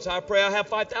 500 goats, I pray I have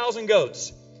 5,000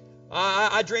 goats.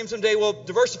 I dream someday we'll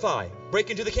diversify, break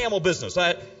into the camel business.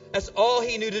 That's all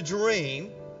he knew to dream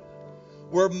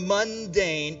were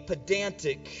mundane,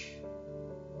 pedantic,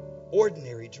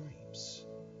 ordinary dreams.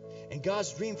 And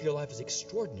God's dream for your life is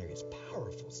extraordinary. It's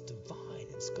powerful. It's divine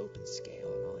in scope and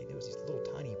scale. And all he knew was these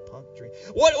little tiny punk dreams.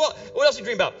 What else do you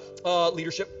dream about?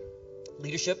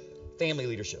 Leadership, family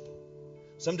leadership.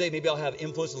 Someday maybe I'll have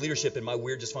influence and leadership in my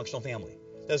weird dysfunctional family.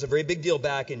 That was a very big deal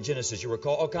back in Genesis. You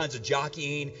recall all kinds of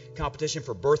jockeying, competition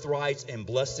for birthrights and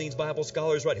blessings. Bible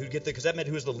scholars, right? Who'd get there? Because that meant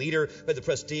who was the leader, who had the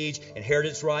prestige,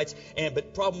 inheritance rights. But the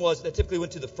problem was that typically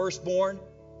went to the firstborn.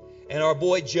 And our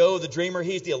boy Joe, the dreamer,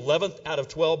 he's the 11th out of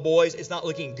 12 boys. It's not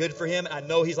looking good for him. I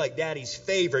know he's like Daddy's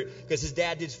favorite because his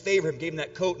dad did favor him, gave him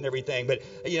that coat and everything. But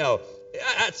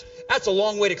that's a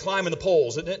long way to climb in the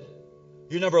polls, isn't it?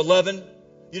 You're number 11.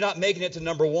 You're not making it to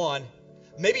number 1.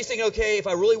 Maybe he's thinking, okay, if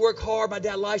I really work hard, my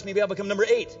dad likes me, maybe I'll become number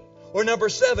 8 or number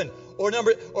 7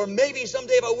 or maybe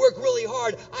someday if I work really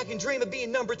hard, I can dream of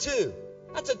being number 2.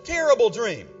 That's a terrible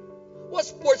dream. What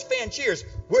sports fan cheers?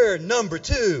 We're number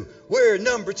 2. We're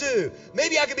number 2.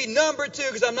 Maybe I could be number 2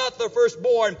 because I'm not the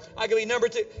firstborn. I could be number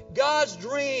 2. God's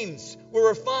dreams were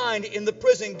refined in the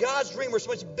prison. God's dreams were so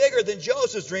much bigger than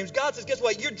Joseph's dreams. God says, guess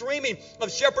what? You're dreaming of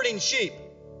shepherding sheep.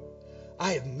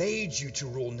 I have made you to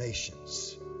rule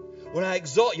nations. When I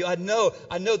exalt you, I know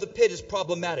the pit is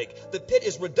problematic. The pit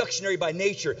is reductionary by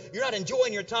nature. You're not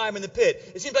enjoying your time in the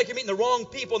pit. It seems like you're meeting the wrong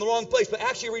people in the wrong place, but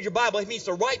actually read your Bible. It meets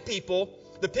the right people.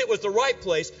 The pit was the right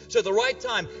place. So at the right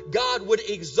time, God would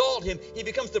exalt him. He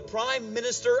becomes the prime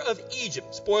minister of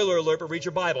Egypt. Spoiler alert, but read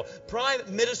your Bible. Prime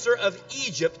minister of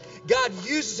Egypt. God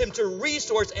uses him to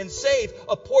resource and save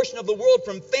a portion of the world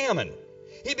from famine.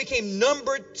 He became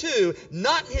number 2,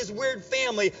 not his weird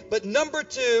family, but number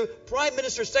 2, prime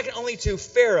minister, second only to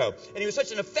Pharaoh. And he was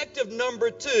such an effective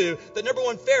number 2 that number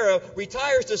 1 Pharaoh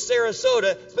retires to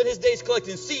Sarasota, spent his days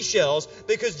collecting seashells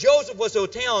because Joseph was so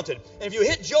talented. And if you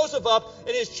hit Joseph up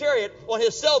in his chariot on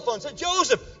his cell phone, said,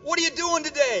 Joseph, what are you doing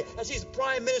today? As he's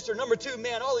prime minister, number 2,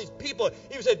 man, all these people.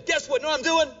 He would say, guess what? You know what I'm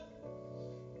doing?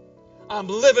 I'm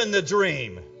living the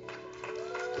dream.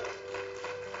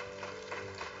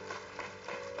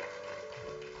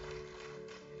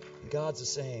 God's the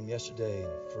same yesterday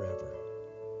and forever.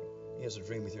 He has a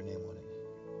dream with your name on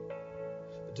it.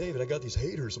 But David, I got these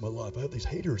haters in my life. I have these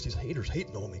haters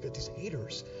hating on me. I got these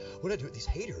haters. What do I do with these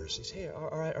haters?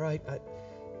 All right.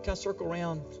 Can I circle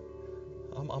around?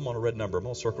 I'm on a red number. I'm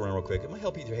going to circle around real quick. I'm going to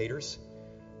help you with your haters.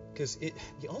 Because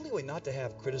the only way not to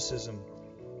have criticism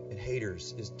and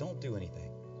haters is don't do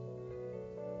anything.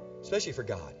 Especially for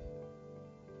God.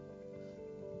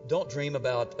 Don't dream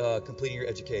about completing your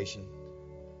education.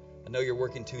 I know you're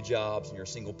working 2 jobs and you're a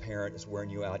single parent. It's wearing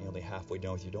you out and you're only halfway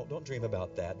done with you. Don't dream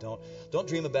about that. Don't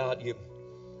dream about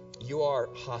you are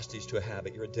hostage to a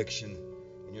habit, your addiction,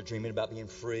 and you're dreaming about being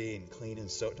free and clean and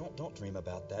so. Don't dream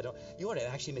about that. You want to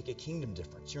actually make a kingdom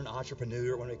difference. You're an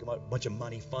entrepreneur, want to make a bunch of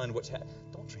money, fund.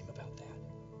 Don't dream about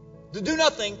that. Do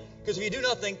nothing, because if you do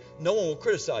nothing, no one will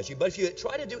criticize you. But if you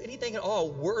try to do anything at all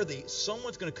worthy,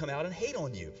 someone's going to come out and hate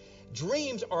on you.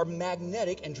 Dreams are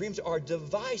magnetic and dreams are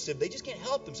divisive. They just can't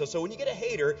help themselves. So when you get a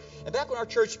hater, and back when our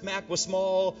church, Mac, was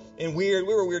small and weird,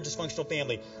 we were a weird dysfunctional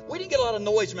family. We didn't get a lot of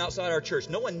noise from outside our church.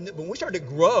 No one knew. When we started to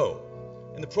grow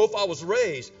and the profile was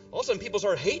raised, all of a sudden people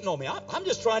started hating on me. I'm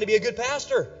just trying to be a good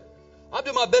pastor. I'm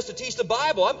doing my best to teach the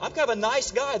Bible. I'm kind of a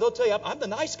nice guy. They'll tell you I'm the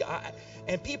nice guy.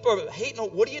 And people are hating on.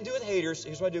 What do you do with haters?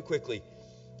 Here's what I do quickly.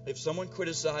 If someone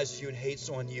criticizes you and hates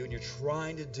on you and you're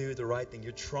trying to do the right thing,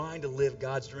 you're trying to live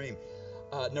God's dream,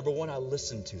 number one, I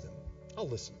listen to them. I'll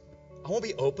listen. I won't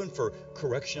be open for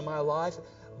correction in my life,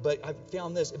 but I've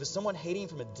found this. If it's someone hating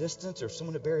from a distance or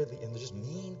someone and they're just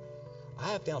mean, I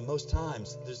have found most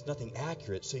times there's nothing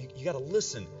accurate. So you got to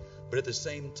listen. But at the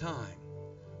same time,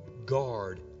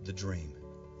 guard the dream.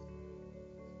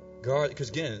 Guard, because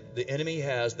again, the enemy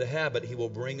has the habit, he will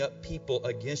bring up people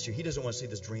against you. He doesn't want to see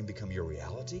this dream become your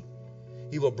reality.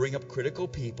 He will bring up critical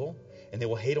people, and they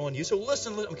will hate on you. So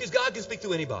listen, because God can speak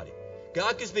through anybody.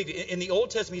 God can speak. In the Old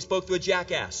Testament, he spoke through a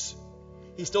jackass.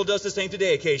 He still does the same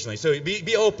today occasionally. So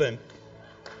be open,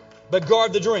 but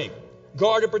guard the dream.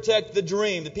 Guard and protect the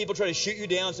dream. The people try to shoot you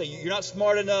down, say you're not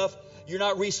smart enough, you're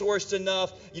not resourced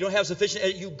enough, you don't have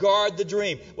sufficient. You guard the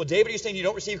dream. Well, David, you're saying you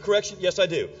don't receive correction? Yes, I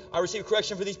do. I receive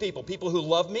correction for these people. People who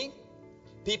love me,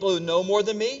 people who know more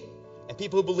than me, and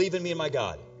people who believe in me and my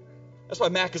God. That's why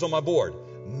Mac is on my board.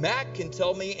 Mac can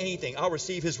tell me anything. I'll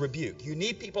receive his rebuke. You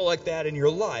need people like that in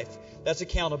your life. That's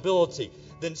accountability.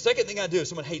 Then second thing I do, if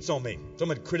someone hates on me,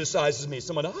 someone criticizes me,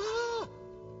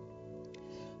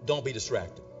 don't be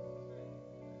distracted.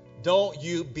 Don't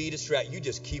you be distracted. You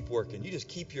just keep working. You just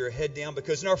keep your head down,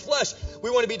 because in our flesh, we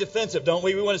want to be defensive, don't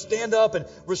we? We want to stand up and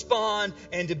respond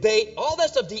and debate. All that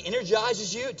stuff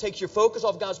de-energizes you. It takes your focus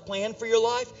off God's plan for your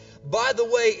life. By the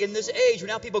way, in this age where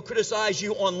now people criticize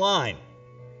you online,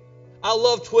 I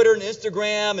love Twitter and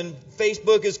Instagram, and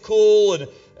Facebook is cool, and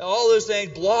all those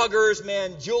things. Bloggers,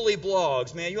 man, Julie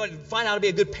blogs, man. You want to find out how to be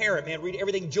a good parent, man. Read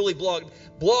everything Julie blogs.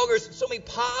 Bloggers, so many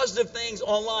positive things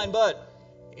online, but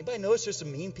anybody notice there's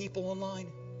some mean people online?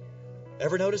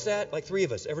 Ever notice that? Like 3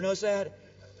 of us. Ever notice that?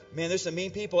 Man, there's some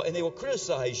mean people, and they will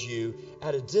criticize you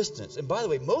at a distance. And by the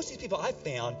way, most of these people I've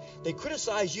found, they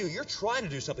criticize you. You're trying to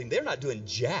do something. They're not doing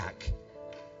jack.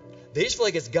 They just feel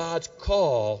like it's God's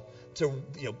call to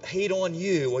hate on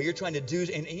you while you're trying to do,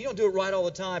 and you don't do it right all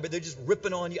the time, but they're just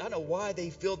ripping on you. I don't know why they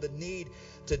feel the need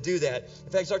to do that.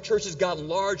 In fact, our church has gotten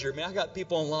larger. Man, I got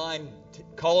people online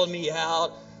calling me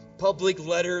out, public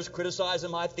letters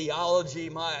criticizing my theology.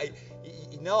 I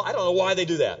don't know why they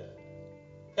do that.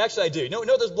 Actually, I do. No,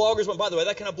 those bloggers. By the way,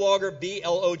 that kind of blogger,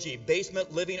 B-L-O-G,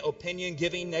 basement living, opinion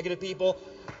giving, negative people.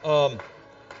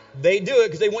 They do it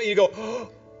because they want you to go, oh,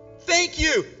 thank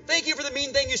you for the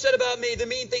mean thing you said about me. The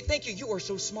mean thing. Thank you. You are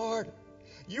so smart.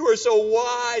 You are so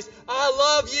wise. I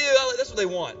love you. That's what they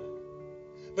want.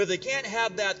 But if they can't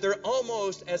have that, they're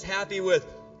almost as happy with,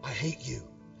 I hate you.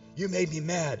 You made me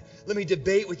mad. Let me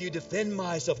debate with you, defend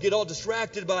myself, get all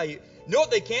distracted by you. You know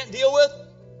what they can't deal with?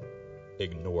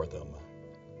 Ignore them.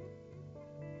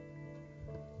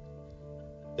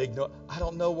 I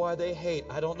don't know why they hate.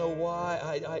 I don't know why.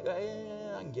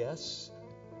 I guess.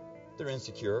 They're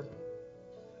insecure.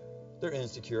 They're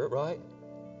insecure, right?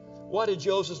 Why did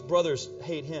Joseph's brothers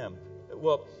hate him?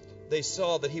 Well, they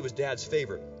saw that he was Dad's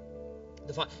favorite.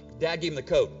 Dad gave him the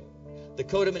coat. The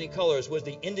coat of many colors was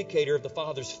the indicator of the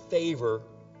Father's favor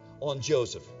on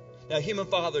Joseph. Now, human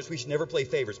fathers, we should never play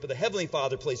favorites, but the Heavenly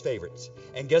Father plays favorites.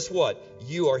 And guess what?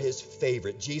 You are His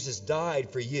favorite. Jesus died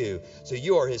for you, so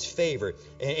you are His favorite.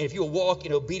 And if you will walk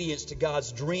in obedience to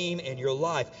God's dream in your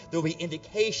life, there will be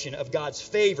indication of God's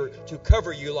favor to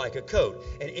cover you like a coat.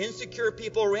 And insecure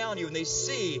people around you, when they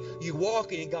see you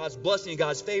walking in God's blessing and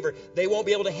God's favor, they won't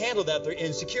be able to handle that. They're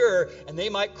insecure, and they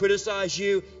might criticize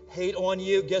you, hate on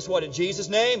you. Guess what? In Jesus'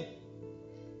 name,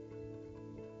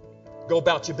 go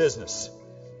about your business.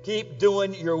 Keep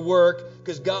doing your work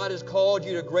because God has called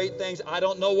you to great things. I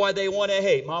don't know why they want to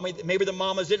hate. Maybe the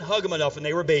mamas didn't hug them enough when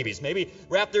they were babies. Maybe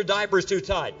wrapped their diapers too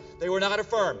tight. They were not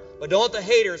affirmed. But don't let the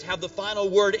haters have the final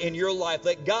word in your life.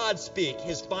 Let God speak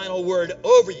his final word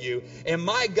over you. And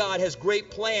my God has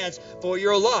great plans for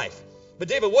your life. But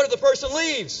David, what if the person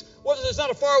leaves? What if it's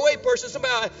not a faraway person,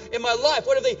 somebody in my life?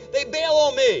 What if they bail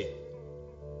on me?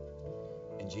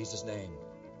 In Jesus' name,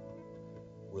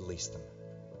 release them.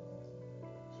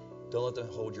 Don't let them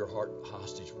hold your heart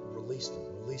hostage. Release them.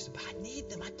 Release them. But I need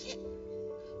them. I can't.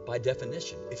 By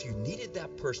definition, if you needed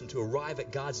that person to arrive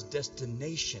at God's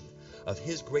destination of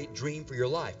his great dream for your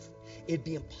life, it'd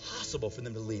be impossible for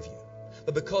them to leave you.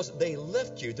 But because they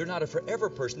left you, they're not a forever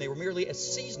person. They were merely a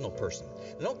seasonal person.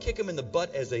 Now, don't kick them in the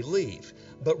butt as they leave,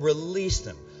 but release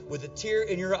them. With a tear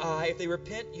in your eye, if they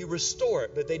repent, you restore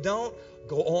it. But if they don't,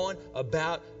 go on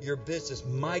about your business.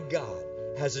 My God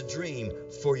has a dream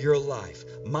for your life.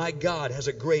 My God has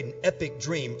a great and epic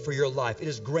dream for your life. It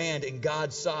is grand in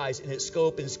God's size and its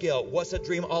scope and scale. What's that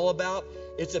dream all about?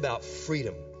 It's about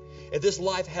freedom. If this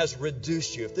life has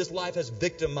reduced you, if this life has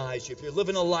victimized you, if you're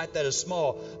living a life that is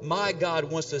small, my God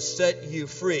wants to set you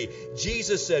free.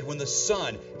 Jesus said, when the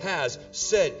Son has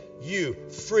set you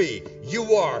free,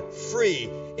 you are free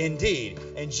indeed.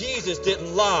 And Jesus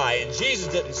didn't lie, and Jesus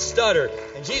didn't stutter,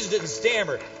 and Jesus didn't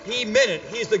stammer. He meant it.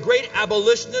 He's the great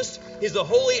abolitionist. He's the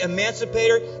holy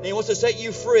emancipator, and he wants to set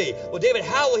you free. Well, David,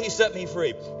 how will he set me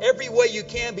free? Every way you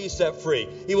can be set free.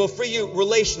 He will free you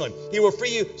relationally. He will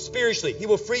free you spiritually. He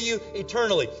will free you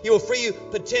eternally. He will free you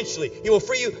potentially. He will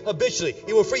free you habitually.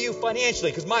 He will free you financially,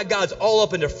 because my God's all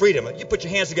up into freedom. You put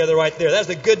your hands together right there. That's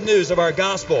the good news of our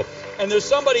gospel. And there's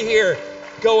somebody here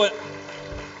going,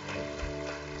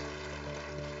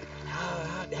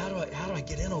 how do I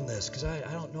get in on this? Because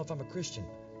I don't know if I'm a Christian.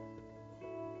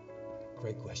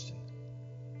 Great question.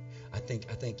 I think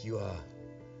you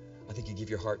give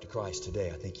your heart to Christ today.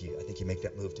 I think you make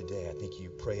that move today. I think you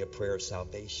pray a prayer of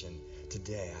salvation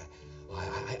today.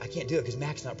 I can't do it because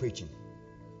Mac's not preaching.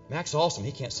 Mac's awesome.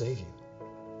 He can't save you.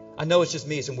 I know it's just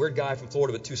me, some weird guy from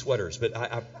Florida with 2 sweaters, but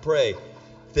I pray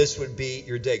this would be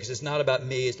your day, because it's not about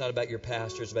me, it's not about your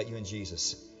pastor, it's about you and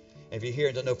Jesus. And if you're here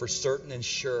and don't know for certain and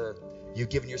sure you've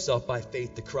given yourself by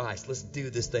faith to Christ, let's do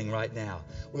this thing right now.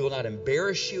 We will not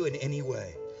embarrass you in any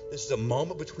way. This is a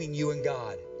moment between you and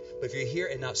God. But if you're here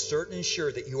and not certain and sure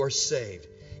that you are saved,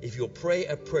 if you'll pray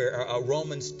a prayer, a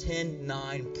Romans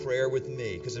 10:9 prayer with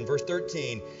me, because in verse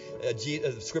 13,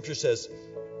 the scripture says,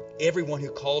 everyone who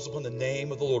calls upon the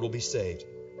name of the Lord will be saved.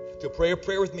 If you'll pray a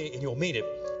prayer with me and you'll mean it,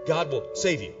 God will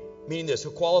save you. Meaning this,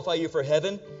 he'll qualify you for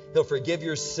heaven. He'll forgive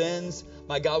your sins.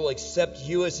 My God will accept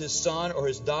you as his son or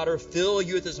his daughter, fill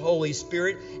you with his Holy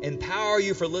Spirit, empower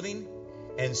you for living,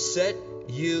 and set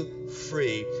you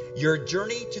free. Your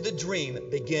journey to the dream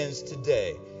begins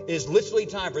today. It is literally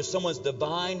time for someone's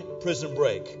divine prison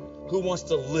break. Who wants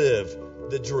to live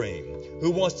the dream? Who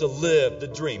wants to live the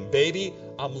dream? Baby,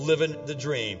 I'm living the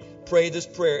dream. Pray this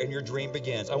prayer and your dream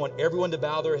begins. I want everyone to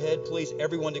bow their head, please.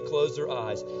 Everyone to close their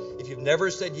eyes. If you've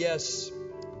never said yes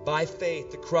by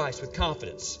faith to Christ with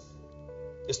confidence,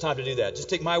 it's time to do that. Just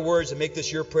take my words and make this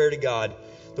your prayer to God.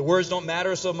 The words don't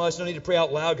matter so much. No need to pray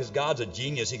out loud because God's a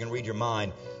genius. He can read your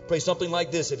mind. Pray something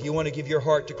like this if you want to give your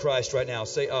heart to Christ right now.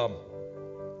 Say,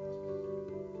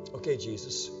 okay,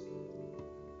 Jesus.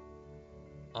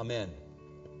 Amen.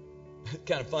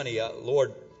 Kind of funny.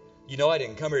 Lord, you know I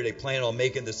didn't come here today planning on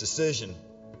making this decision.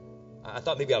 I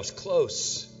thought maybe I was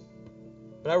close.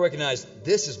 But I recognize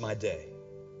this is my day.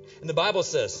 And the Bible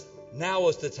says, now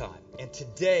is the time. And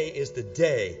today is the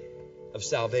day of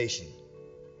salvation.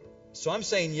 So I'm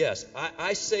saying yes.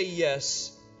 I say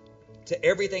yes to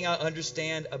everything I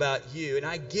understand about you. And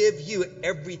I give you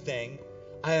everything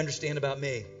I understand about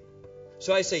me.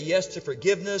 So I say yes to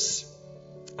forgiveness.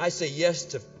 I say yes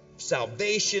to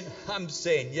salvation. I'm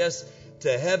saying yes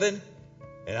to heaven.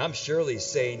 And I'm surely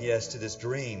saying yes to this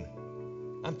dream.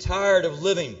 I'm tired of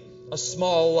living a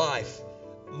small life,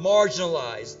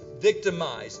 marginalized,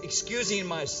 victimized, excusing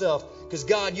myself, because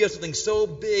God, you have something so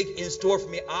big in store for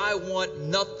me. I want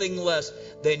nothing less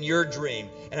than your dream.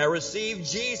 And I received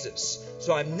Jesus.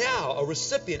 So I'm now a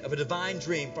recipient of a divine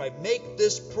dream. For I make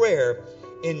this prayer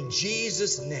in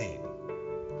Jesus' name.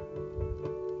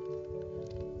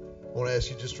 I want to ask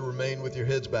you just to remain with your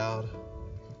heads bowed.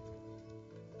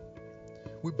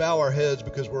 We bow our heads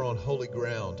because we're on holy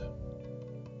ground.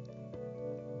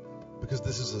 Because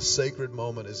this is a sacred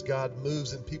moment as God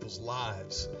moves in people's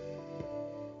lives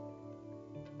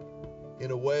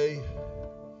in a way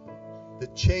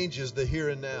that changes the here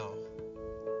and now.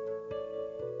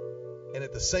 And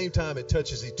at the same time, it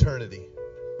touches eternity.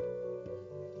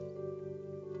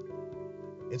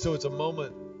 And so it's a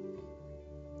moment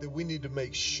that we need to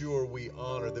make sure we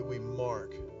honor, that we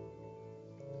mark.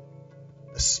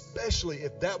 Especially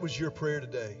if that was your prayer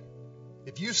today.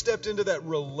 If you stepped into that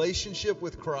relationship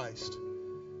with Christ,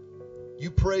 you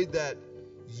prayed that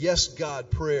yes, God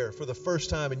prayer for the first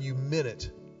time and you meant it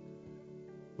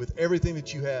with everything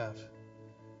that you have.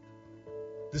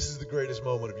 This is the greatest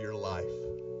moment of your life.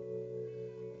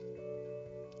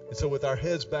 And so with our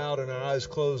heads bowed and our eyes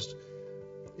closed,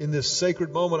 in this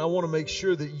sacred moment, I want to make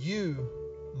sure that you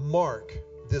mark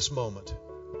this moment.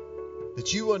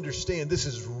 That you understand this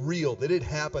is real, that it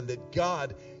happened, that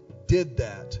God did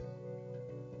that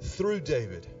through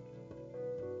David.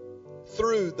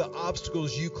 Through the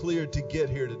obstacles you cleared to get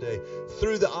here today.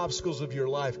 Through the obstacles of your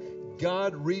life.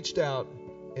 God reached out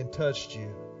and touched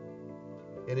you.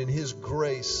 And in His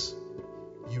grace,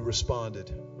 you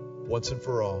responded once and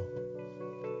for all.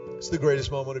 It's the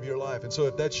greatest moment of your life. And so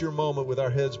if that's your moment with our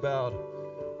heads bowed,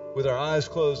 with our eyes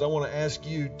closed, I want to ask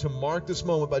you to mark this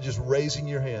moment by just raising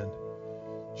your hand.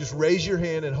 Just raise your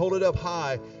hand and hold it up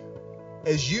high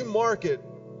as you mark it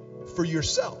for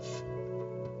yourself.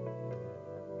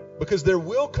 Because there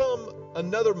will come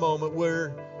another moment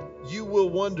where you will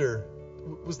wonder,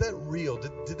 was that real?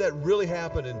 Did that really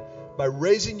happen? And by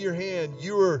raising your hand,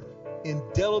 you are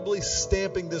indelibly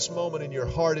stamping this moment in your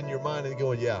heart and your mind and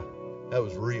going, yeah, that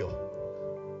was real.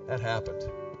 That happened.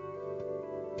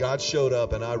 God showed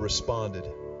up and I responded.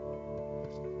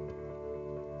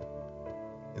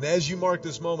 And as you mark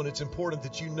this moment, it's important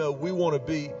that you know we want to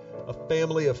be a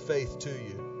family of faith to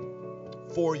you,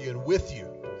 for you, and with you.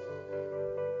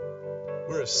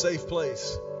 We're a safe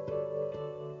place.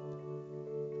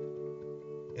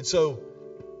 And so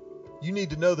you need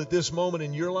to know that this moment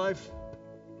in your life,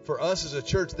 for us as a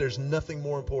church, there's nothing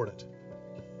more important.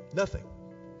 Nothing.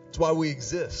 It's why we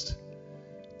exist.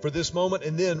 For this moment,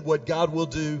 and then what God will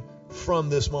do from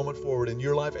this moment forward in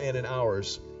your life and in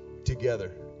ours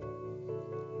together.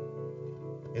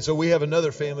 And so we have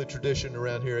another family tradition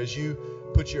around here. As you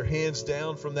put your hands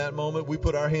down from that moment, we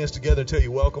put our hands together and tell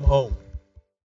you, welcome home.